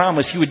land of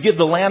promise, He would give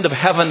the land of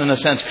heaven, in a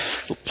sense,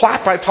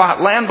 plot by plot,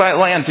 land by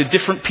land, to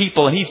different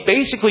people. And He's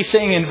basically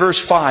saying in verse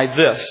 5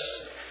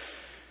 this: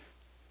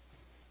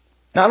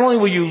 not only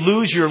will you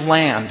lose your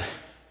land,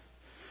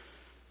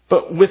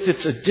 but with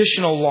its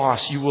additional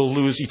loss, you will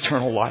lose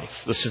eternal life,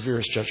 the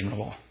severest judgment of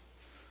all.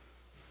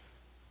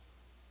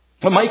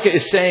 What Micah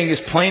is saying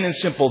is plain and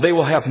simple. They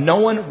will have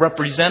no one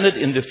represented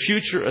in the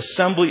future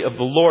assembly of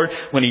the Lord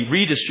when He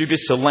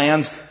redistributes the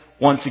lands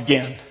once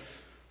again.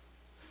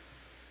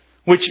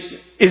 Which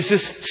is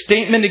this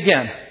statement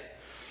again,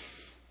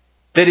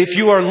 that if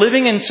you are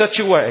living in such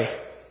a way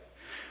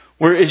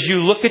where as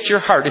you look at your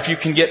heart, if you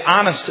can get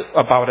honest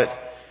about it,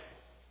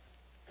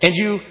 and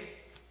you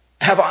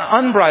have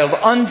unbridled,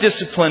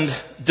 undisciplined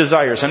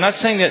desires. I'm not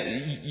saying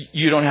that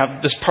you don't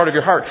have this part of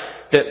your heart,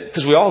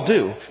 because we all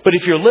do. But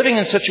if you're living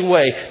in such a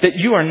way that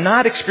you are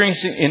not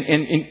experiencing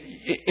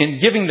in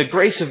giving the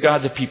grace of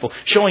God to people,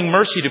 showing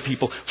mercy to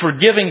people,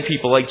 forgiving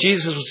people, like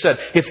Jesus said,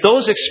 if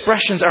those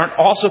expressions aren't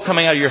also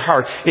coming out of your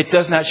heart, it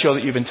does not show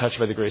that you've been touched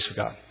by the grace of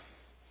God.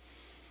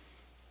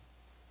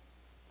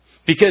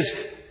 Because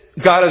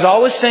God is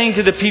always saying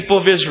to the people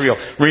of Israel,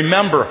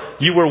 remember,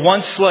 you were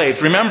once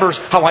slaves. Remember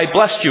how I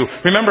blessed you.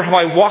 Remember how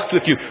I walked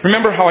with you.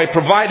 Remember how I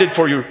provided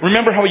for you.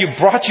 Remember how you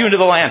brought you into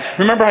the land.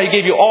 Remember how I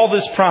gave you all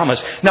this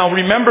promise. Now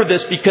remember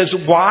this because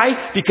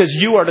why? Because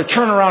you are to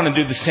turn around and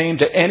do the same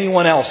to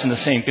anyone else in the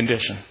same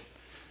condition.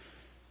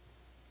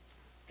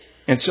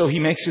 And so he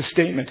makes this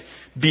statement,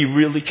 be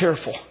really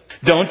careful.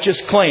 Don't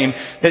just claim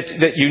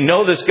that you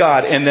know this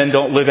God and then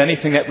don't live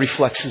anything that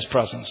reflects His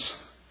presence.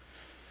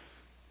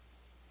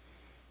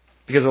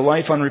 Because a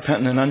life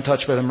unrepentant and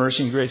untouched by the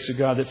mercy and grace of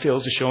God that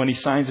fails to show any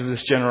signs of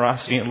this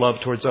generosity and love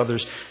towards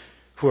others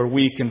who are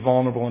weak and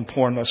vulnerable and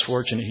poor and less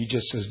fortunate, He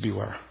just says,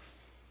 beware.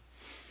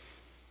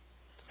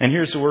 And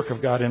here's the work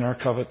of God in our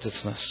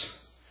covetousness.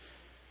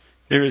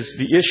 There is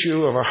the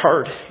issue of our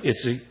heart.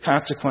 It's the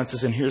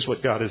consequences. And here's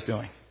what God is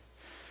doing.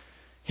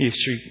 He is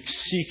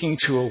seeking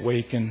to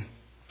awaken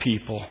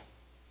people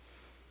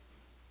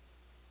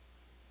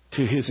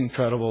to His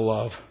incredible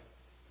love.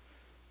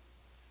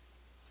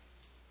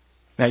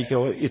 Now you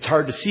go, it's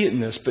hard to see it in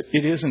this, but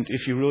it isn't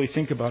if you really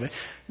think about it.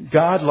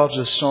 God loves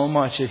us so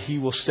much that He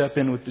will step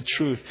in with the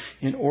truth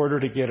in order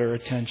to get our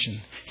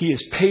attention. He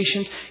is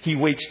patient. He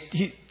waits.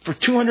 For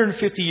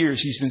 250 years,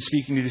 He's been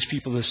speaking to these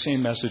people the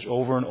same message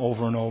over and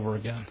over and over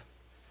again.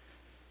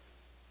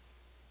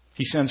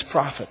 He sends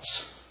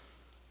prophets.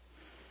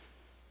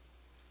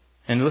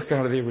 And look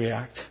how they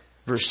react.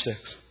 Verse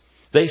 6.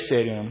 They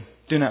say to Him,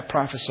 do not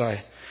prophesy.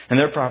 And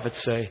their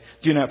prophets say,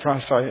 do not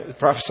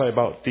prophesy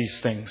about these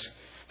things.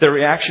 Their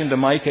reaction to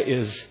Micah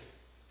is,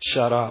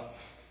 shut up.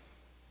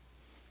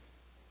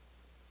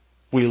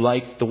 We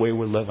like the way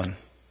we're living.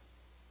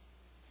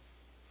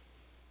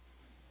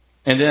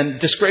 And then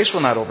disgrace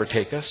will not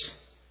overtake us.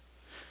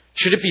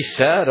 Should it be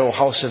said, O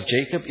house of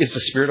Jacob, is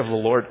the Spirit of the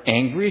Lord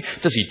angry?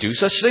 Does He do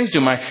such things?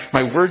 Do not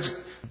my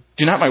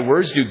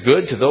words do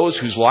good to those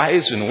whose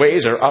lives and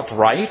ways are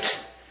upright?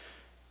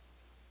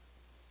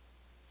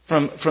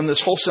 From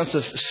this whole sense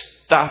of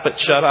stop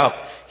it, shut up,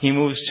 he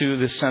moves to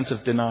this sense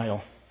of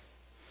denial.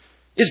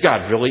 Is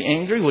God really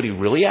angry? Would He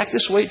really act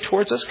this way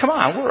towards us? Come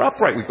on, we're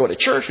upright. We go to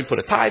church, we put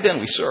a tithe in,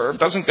 we serve.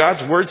 Doesn't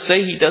God's Word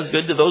say He does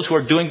good to those who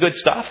are doing good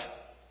stuff?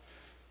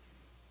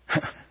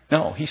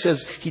 No, He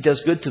says He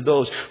does good to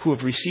those who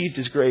have received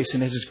His grace.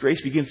 And as His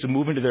grace begins to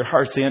move into their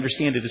hearts, they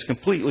understand it is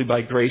completely by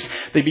grace.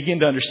 They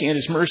begin to understand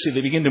His mercy. They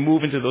begin to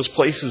move into those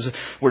places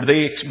where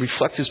they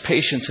reflect His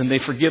patience and they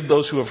forgive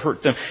those who have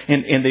hurt them.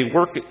 And they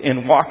work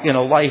and walk in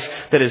a life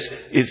that is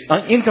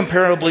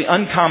incomparably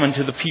uncommon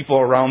to the people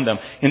around them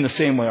in the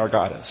same way our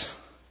God is.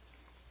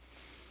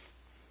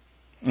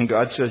 And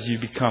God says, you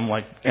become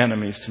like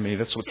enemies to me.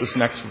 That's what this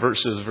next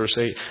verse is, verse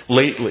 8.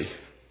 Lately,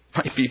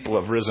 my people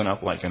have risen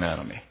up like an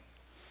enemy.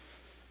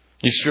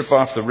 You strip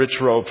off the rich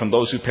robe from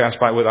those who pass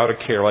by without a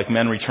care, like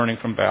men returning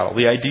from battle.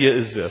 The idea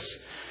is this.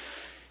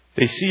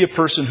 They see a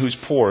person who's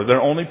poor.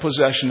 Their only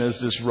possession is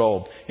this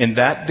robe. In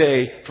that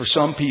day, for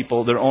some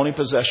people, their only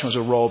possession was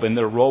a robe, and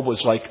their robe was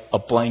like a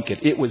blanket.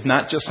 It was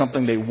not just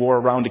something they wore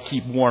around to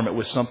keep warm. It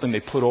was something they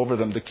put over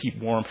them to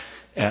keep warm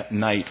at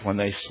night when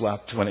they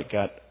slept, when it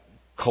got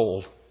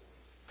cold.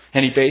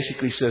 And he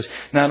basically says,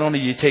 not only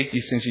do you take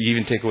these things, you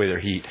even take away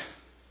their heat.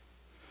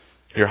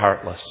 You're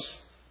heartless.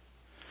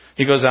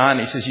 He goes on,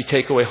 he says, you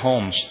take away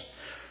homes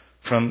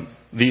from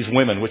these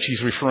women, which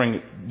he's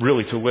referring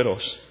really to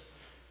widows.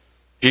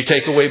 You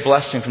take away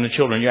blessing from the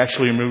children. You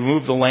actually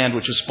remove the land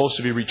which is supposed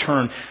to be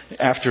returned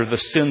after the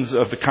sins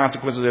of the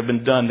consequences have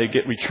been done. They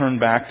get returned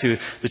back to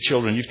the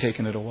children. You've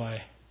taken it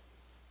away.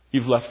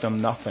 You've left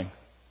them nothing.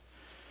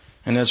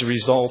 And as a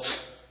result,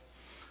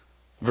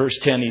 verse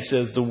 10, he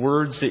says, the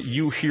words that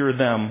you hear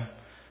them,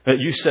 that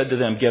you said to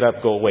them, get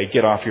up, go away,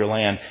 get off your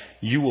land.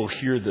 You will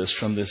hear this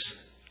from this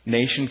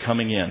nation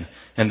coming in,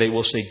 and they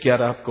will say, get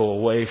up, go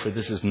away, for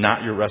this is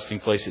not your resting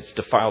place. It's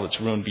defiled,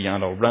 it's ruined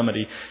beyond all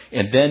remedy.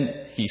 And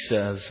then he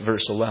says,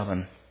 verse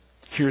 11,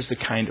 here's the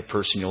kind of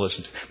person you'll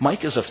listen to.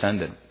 Mike is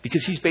offended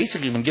because he's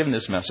basically been given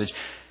this message,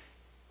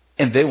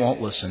 and they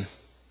won't listen.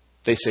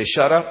 They say,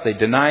 shut up, they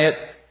deny it,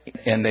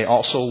 and they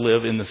also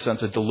live in the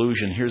sense of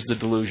delusion. Here's the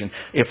delusion.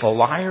 If a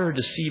liar or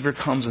deceiver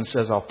comes and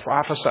says, I'll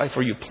prophesy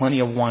for you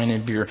plenty of wine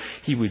and beer,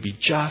 he would be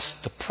just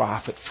the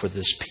prophet for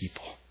this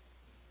people.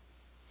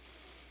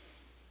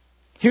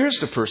 Here's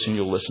the person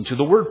you'll listen to.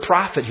 The word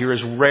prophet here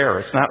is rare.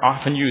 It's not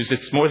often used.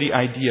 It's more the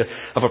idea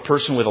of a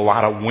person with a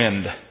lot of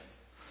wind, a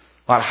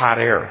lot of hot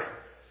air.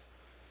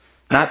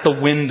 Not the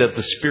wind of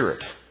the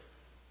Spirit.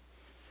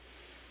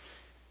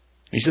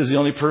 He says the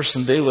only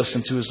person they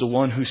listen to is the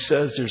one who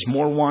says there's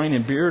more wine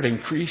and beer to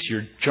increase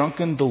your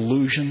drunken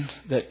delusion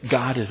that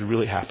God is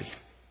really happy.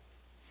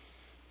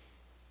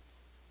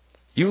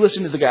 You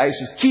listen to the guy who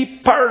says,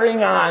 keep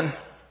partying on.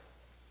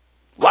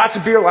 Lots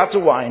of beer, lots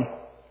of wine.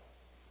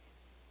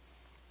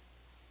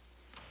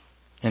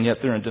 And yet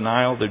they're in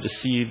denial, they're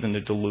deceived, and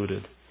they're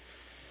deluded.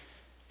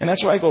 And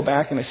that's why I go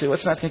back and I say,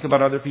 let's not think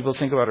about other people,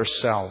 think about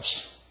ourselves.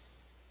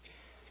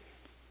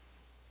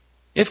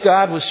 If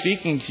God was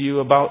speaking to you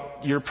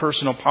about your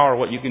personal power,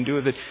 what you can do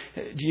with it,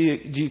 do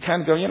you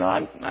kind of go,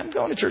 I'm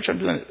going to church, I'm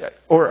doing it?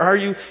 Or are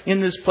you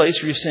in this place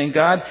where you're saying,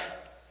 God,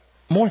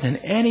 more than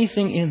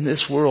anything in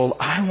this world,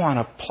 I want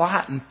to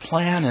plot and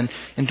plan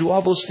and do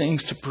all those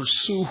things to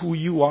pursue who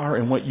you are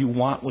and what you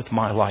want with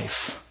my life.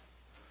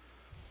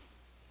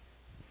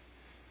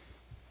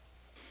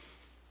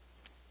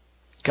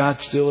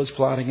 God still is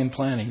plotting and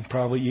planning,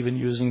 probably even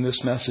using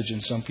this message in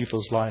some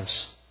people's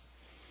lives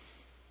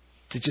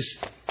to just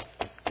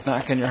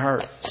knock on your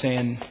heart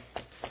saying,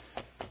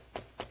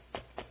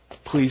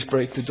 please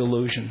break the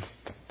delusion.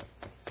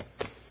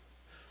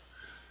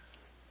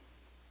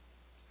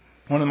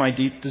 One of my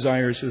deep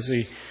desires as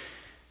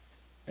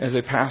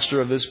a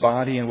pastor of this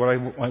body and what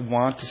I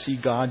want to see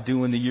God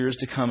do in the years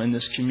to come in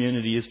this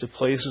community is to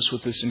place us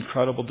with this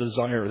incredible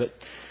desire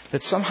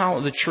that somehow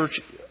the church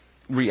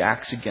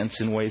reacts against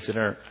in ways that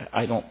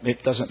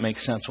it doesn't make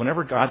sense.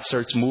 Whenever God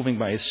starts moving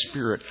by His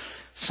Spirit,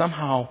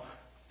 somehow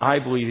I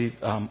believe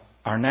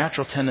our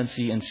natural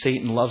tendency, and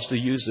Satan loves to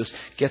use this,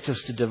 gets us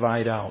to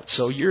divide out.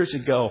 So years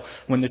ago,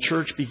 when the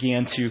church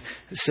began to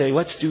say,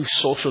 let's do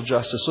social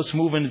justice, let's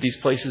move into these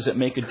places that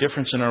make a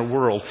difference in our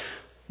world,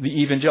 the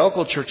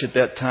evangelical church at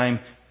that time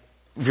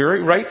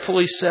very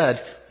rightfully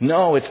said,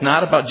 no, it's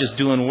not about just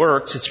doing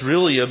works. It's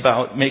really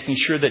about making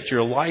sure that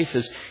your life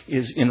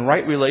is in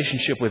right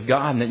relationship with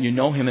God and that you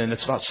know Him, and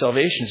it's about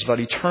salvation. It's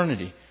about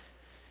eternity.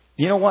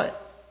 You know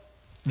what?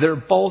 They're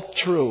both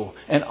true.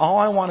 And all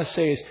I want to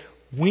say is,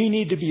 we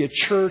need to be a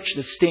church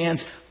that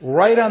stands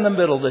right on the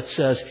middle that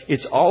says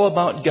it's all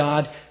about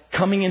God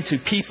coming into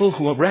people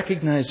who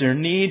recognize their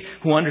need,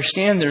 who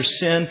understand their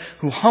sin,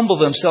 who humble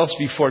themselves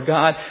before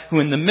God, who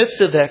in the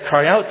midst of that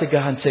cry out to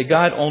God and say,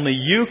 God, only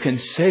you can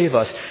save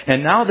us.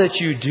 And now that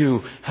you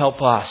do,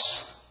 help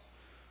us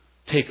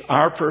take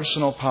our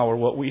personal power,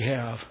 what we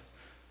have,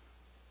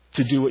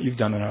 to do what you've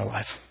done in our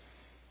life.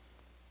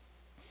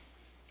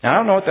 Now, I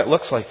don't know what that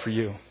looks like for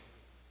you.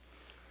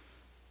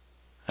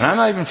 And I'm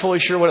not even fully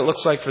sure what it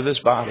looks like for this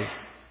body.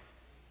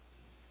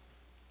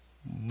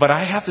 But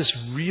I have this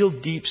real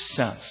deep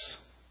sense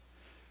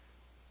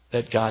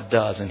that God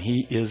does, and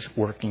He is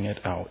working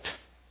it out.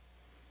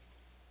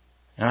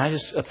 And I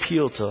just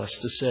appeal to us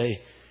to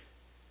say,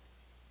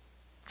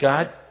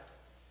 God,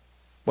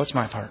 what's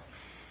my part?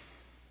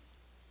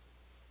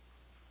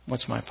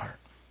 What's my part?